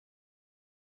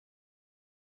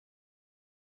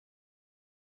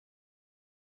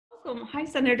Awesome. Hi,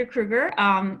 Senator Krueger.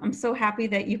 I'm so happy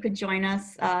that you could join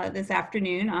us this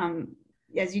afternoon.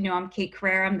 As you know, I'm Kate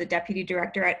Kurera. I'm the Deputy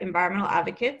Director at Environmental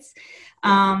Advocates.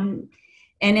 And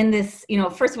in this,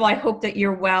 first of all, I hope that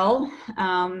you're well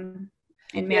and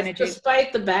managing. Yes,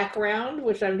 despite the background,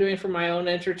 which I'm doing for my own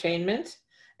entertainment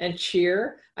and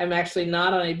cheer, I'm actually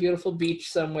not on a beautiful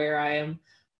beach somewhere. I am,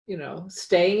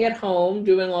 staying at home,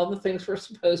 doing all the things we're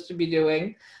supposed to be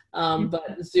doing.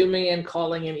 But Zooming and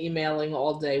calling and emailing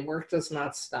all day, work does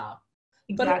not stop.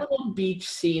 Exactly. But a little beach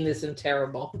scene isn't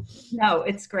terrible. No,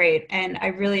 it's great. And I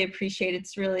really appreciate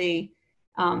it's really,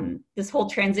 this whole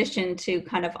transition to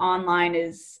kind of online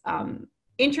is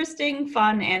interesting,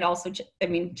 fun, and also,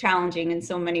 challenging in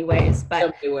so many ways. But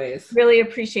so many ways. Really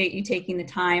appreciate you taking the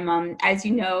time. As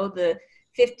you know, the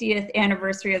 50th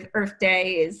anniversary of Earth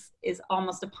Day is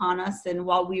almost upon us. And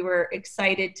while we were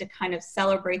excited to kind of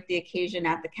celebrate the occasion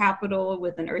at the Capitol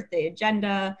with an Earth Day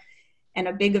agenda and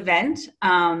a big event,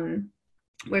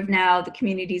 the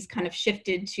community's kind of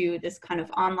shifted to this kind of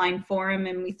online forum.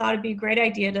 And we thought it'd be a great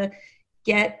idea to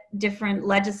get different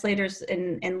legislators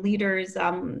and leaders,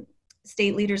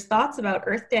 state leaders' thoughts about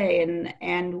Earth Day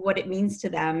and what it means to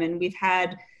them. And we've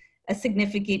had a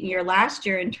significant year last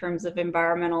year in terms of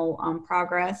environmental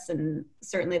progress, and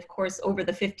certainly, of course, over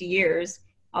the 50 years,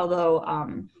 although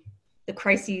the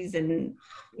crises and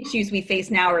issues we face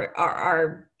now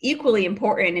are equally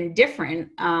important and different.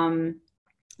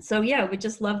 So yeah, we'd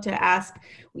just love to ask,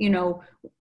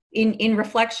 in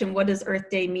reflection, what does Earth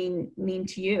Day mean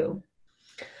to you?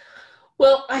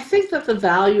 Well, I think that the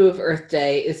value of Earth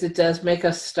Day is it does make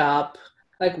us stop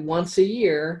like once a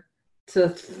year to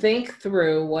think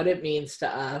through what it means to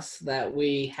us that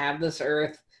we have this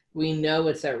Earth. We know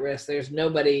it's at risk. There's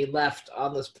nobody left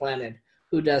on this planet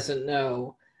who doesn't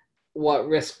know what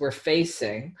risk we're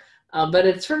facing. But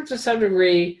it sort of, to some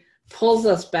degree, pulls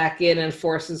us back in and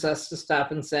forces us to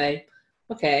stop and say,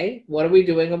 okay, what are we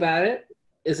doing about it?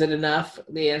 Is it enough?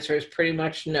 The answer is pretty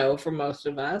much no for most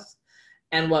of us.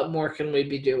 And what more can we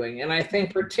be doing? And I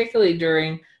think particularly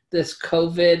during this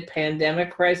COVID pandemic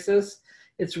crisis,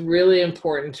 it's really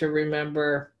important to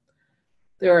remember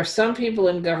there are some people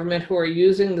in government who are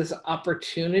using this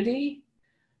opportunity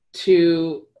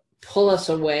to pull us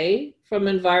away from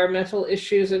environmental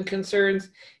issues and concerns,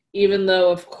 even though,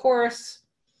 of course,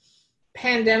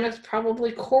 pandemics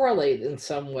probably correlate in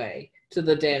some way to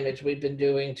the damage we've been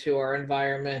doing to our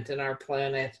environment and our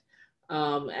planet.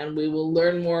 And we will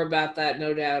learn more about that,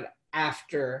 no doubt,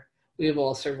 after we've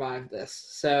all survived this.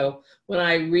 So when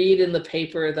I read in the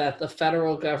paper that the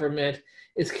federal government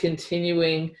is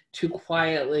continuing to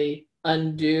quietly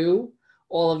undo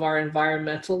all of our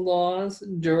environmental laws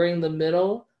during the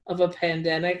middle of a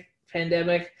pandemic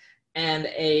and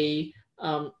a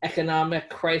economic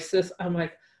crisis, I'm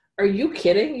like, are you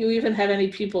kidding? You even have any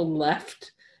people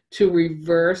left to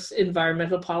reverse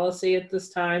environmental policy at this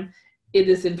time? It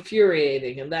is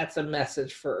infuriating, and that's a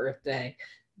message for Earth Day.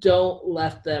 Don't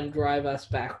let them drive us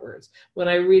backwards. When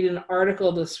I read an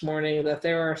article this morning that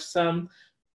there are some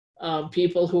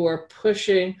people who are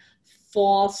pushing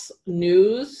false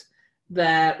news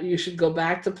that you should go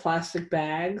back to plastic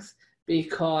bags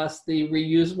because the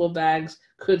reusable bags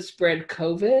could spread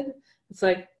COVID, it's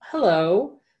like,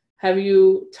 hello, have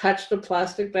you touched a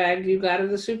plastic bag you got at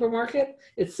the supermarket?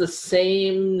 It's the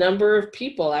same number of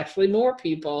people, actually more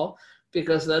people,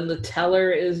 because then the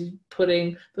teller is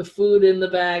putting the food in the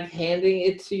bag, handing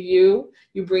it to you.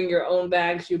 You bring your own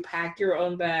bags, you pack your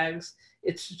own bags.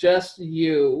 It's just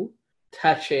you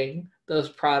touching those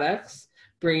products,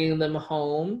 bringing them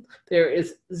home. There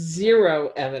is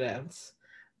zero evidence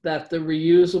that the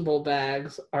reusable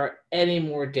bags are any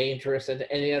more dangerous than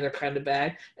any other kind of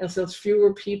bag. And since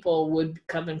fewer people would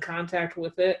come in contact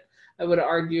with it, I would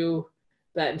argue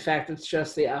that in fact it's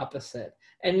just the opposite.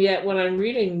 And yet when I'm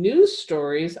reading news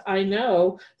stories, I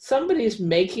know somebody's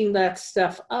making that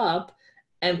stuff up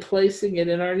and placing it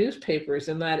in our newspapers,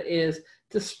 and that is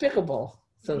despicable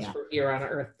since we're here on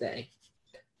Earth Day.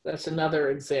 That's another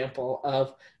example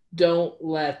of don't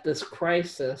let this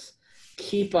crisis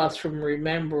keep us from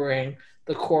remembering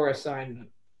the core assignment.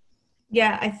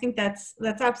 Yeah, I think that's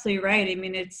absolutely right. I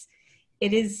mean,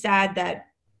 it is sad that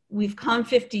we've come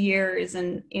 50 years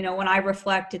and, when I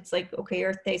reflect, it's like, okay,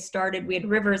 Earth Day started, we had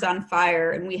rivers on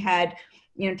fire and we had,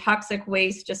 toxic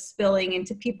waste just spilling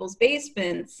into people's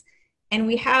basements. And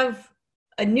we have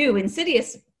a new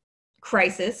insidious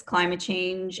crisis, climate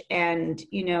change, and,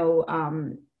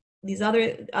 these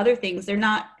other things.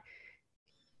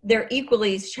 They're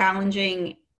equally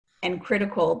challenging and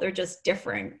critical. They're just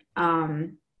different.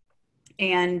 And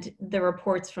the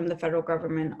reports from the federal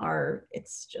government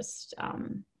it's just,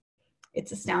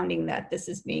 it's astounding that this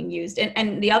is being used.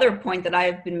 And the other point that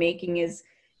I've been making is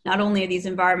not only are these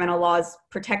environmental laws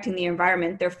protecting the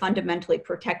environment, they're fundamentally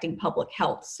protecting public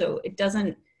health. So it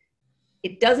doesn't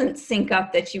sync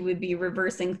up that you would be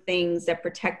reversing things that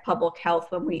protect public health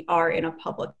when we are in a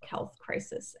public health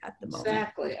crisis at the moment.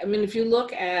 Exactly. I mean, if you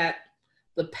look at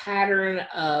the pattern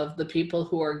of the people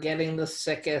who are getting the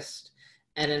sickest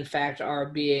and in fact are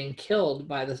being killed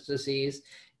by this disease,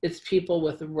 it's people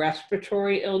with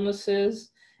respiratory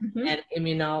illnesses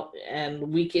and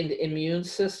weakened immune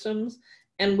systems.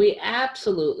 And we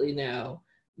absolutely know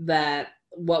that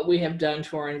what we have done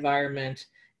to our environment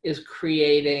is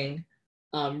creating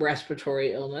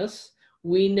respiratory illness.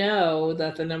 We know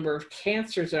that the number of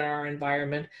cancers in our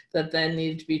environment that then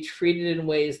need to be treated in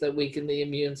ways that weaken the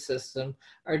immune system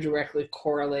are directly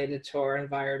correlated to our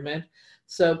environment.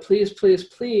 So please, please,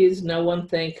 please, no one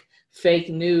think fake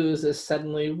news is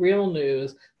suddenly real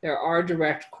news. There are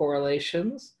direct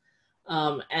correlations.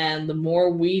 And the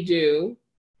more we do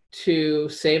to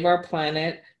save our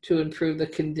planet, to improve the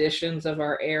conditions of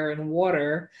our air and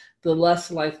water, the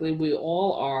less likely we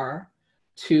all are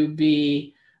to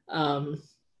be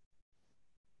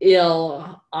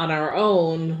ill on our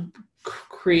own,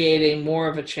 creating more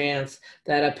of a chance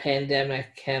that a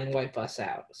pandemic can wipe us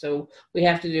out. So we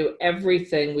have to do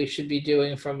everything we should be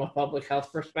doing from a public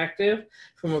health perspective,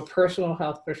 from a personal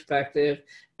health perspective,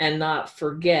 and not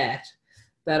forget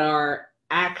that our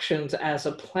actions as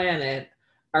a planet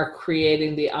are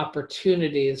creating the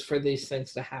opportunities for these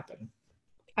things to happen.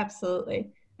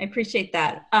 Absolutely. I appreciate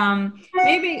that.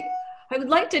 Maybe I would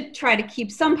like to try to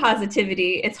keep some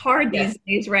positivity. It's hard these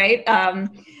days, right?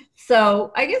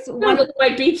 So I guess look at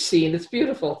my beach scene. It's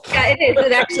beautiful. Yeah, it is.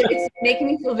 It's making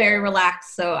me feel very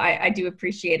relaxed. So I do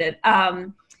appreciate it.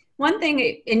 One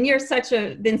thing, and you're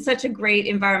been such a great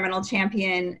environmental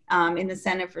champion in the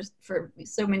Senate for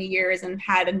so many years, and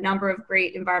had a number of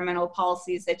great environmental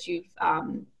policies that you've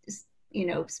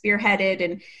spearheaded.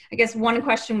 And I guess one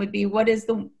question would be, what is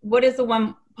the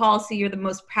one policy you're the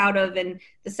most proud of? And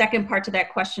the second part to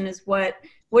that question is, what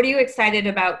are you excited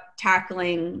about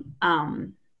tackling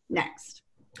next?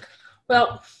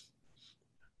 Well,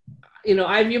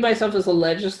 I view myself as a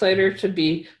legislator to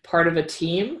be part of a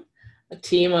team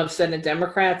of Senate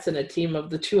Democrats and a team of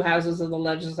the two houses of the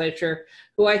legislature,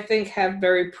 who I think have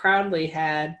very proudly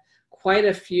had quite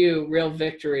a few real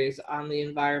victories on the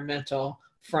environmental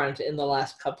front in the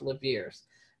last couple of years.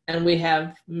 And we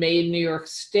have made New York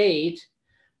State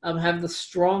have the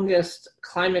strongest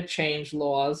climate change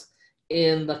laws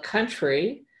in the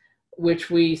country, which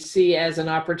we see as an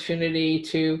opportunity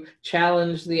to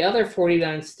challenge the other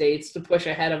 49 states to push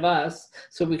ahead of us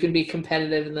so we can be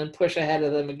competitive and then push ahead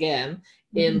of them again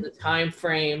in the time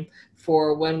frame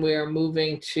for when we are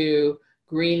moving to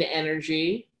green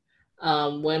energy,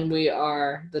 when we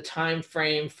are the time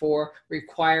frame for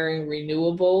requiring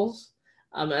renewables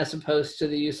as opposed to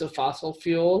the use of fossil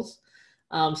fuels.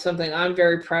 Something I'm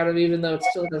very proud of, even though it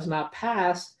still has not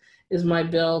passed, is my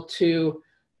bill to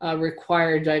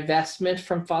require divestment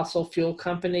from fossil fuel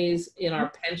companies in our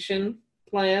pension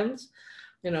plans.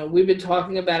 We've been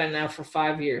talking about it now for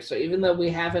 5 years. So even though we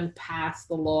haven't passed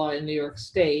the law in New York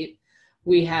State,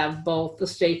 we have both the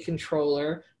state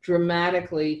controller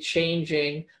dramatically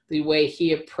changing the way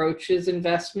he approaches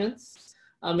investments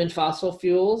in fossil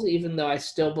fuels, even though I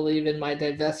still believe in my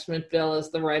divestment bill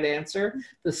as the right answer.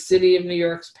 The city of New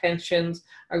York's pensions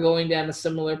are going down a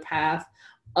similar path.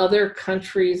 Other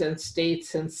countries and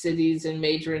states and cities and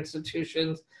major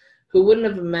institutions who wouldn't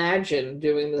have imagined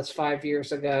doing this 5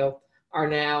 years ago are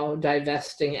now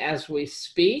divesting as we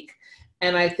speak.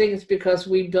 And I think it's because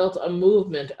we built a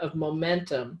movement of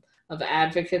momentum of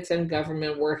advocates and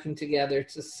government working together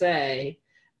to say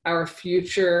our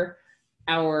future,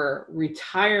 our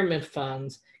retirement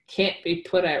funds can't be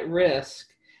put at risk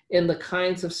in the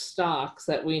kinds of stocks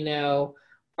that we know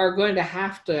are going to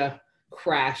have to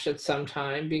crash at some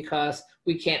time, because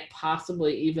we can't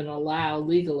possibly even allow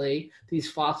legally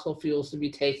these fossil fuels to be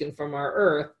taken from our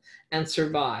earth and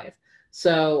survive.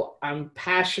 So I'm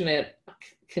passionate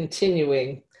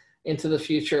continuing into the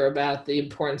future about the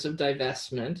importance of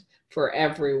divestment for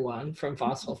everyone from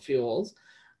fossil fuels.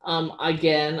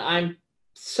 Again, I'm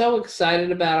so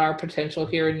excited about our potential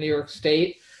here in New York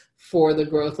State for the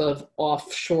growth of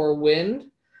offshore wind.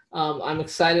 I'm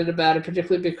excited about it,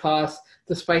 particularly because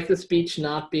despite this beach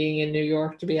not being in New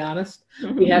York, to be honest,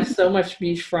 we have so much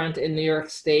beachfront in New York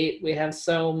State. We have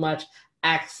so much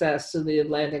access to the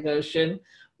Atlantic Ocean,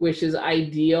 which is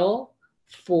ideal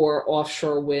for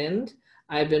offshore wind.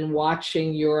 I've been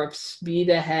watching Europe speed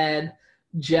ahead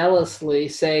jealously,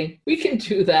 saying, we can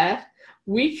do that.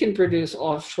 We can produce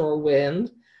offshore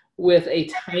wind. with a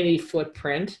tiny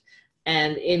footprint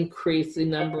and increase the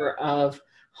number of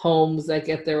homes that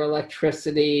get their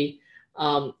electricity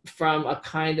from a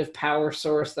kind of power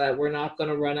source that we're not going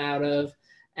to run out of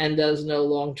and does no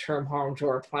long-term harm to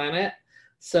our planet.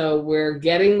 So we're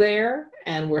getting there,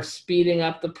 and we're speeding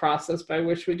up the process by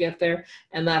which we get there,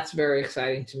 and that's very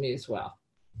exciting to me as well.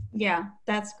 Yeah,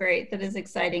 that's great. That is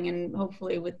exciting, and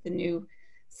hopefully with the new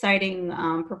siting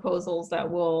proposals that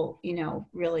will,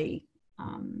 really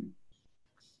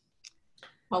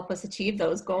help us achieve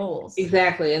those goals.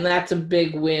 Exactly, and that's a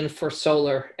big win for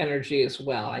solar energy as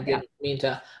well. I didn't mean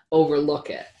to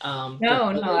overlook it. No,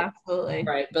 absolutely.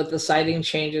 Right, but the siting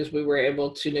changes we were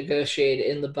able to negotiate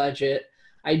in the budget,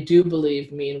 I do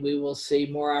believe mean we will see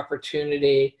more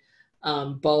opportunity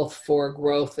both for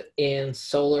growth in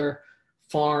solar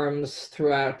farms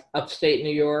throughout upstate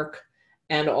New York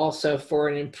and also for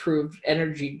an improved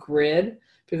energy grid,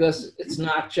 because it's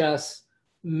not just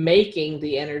making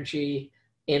the energy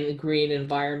in green,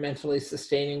 environmentally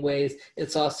sustaining ways,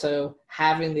 it's also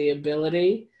having the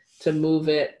ability to move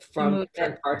it from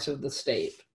different parts of the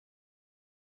state.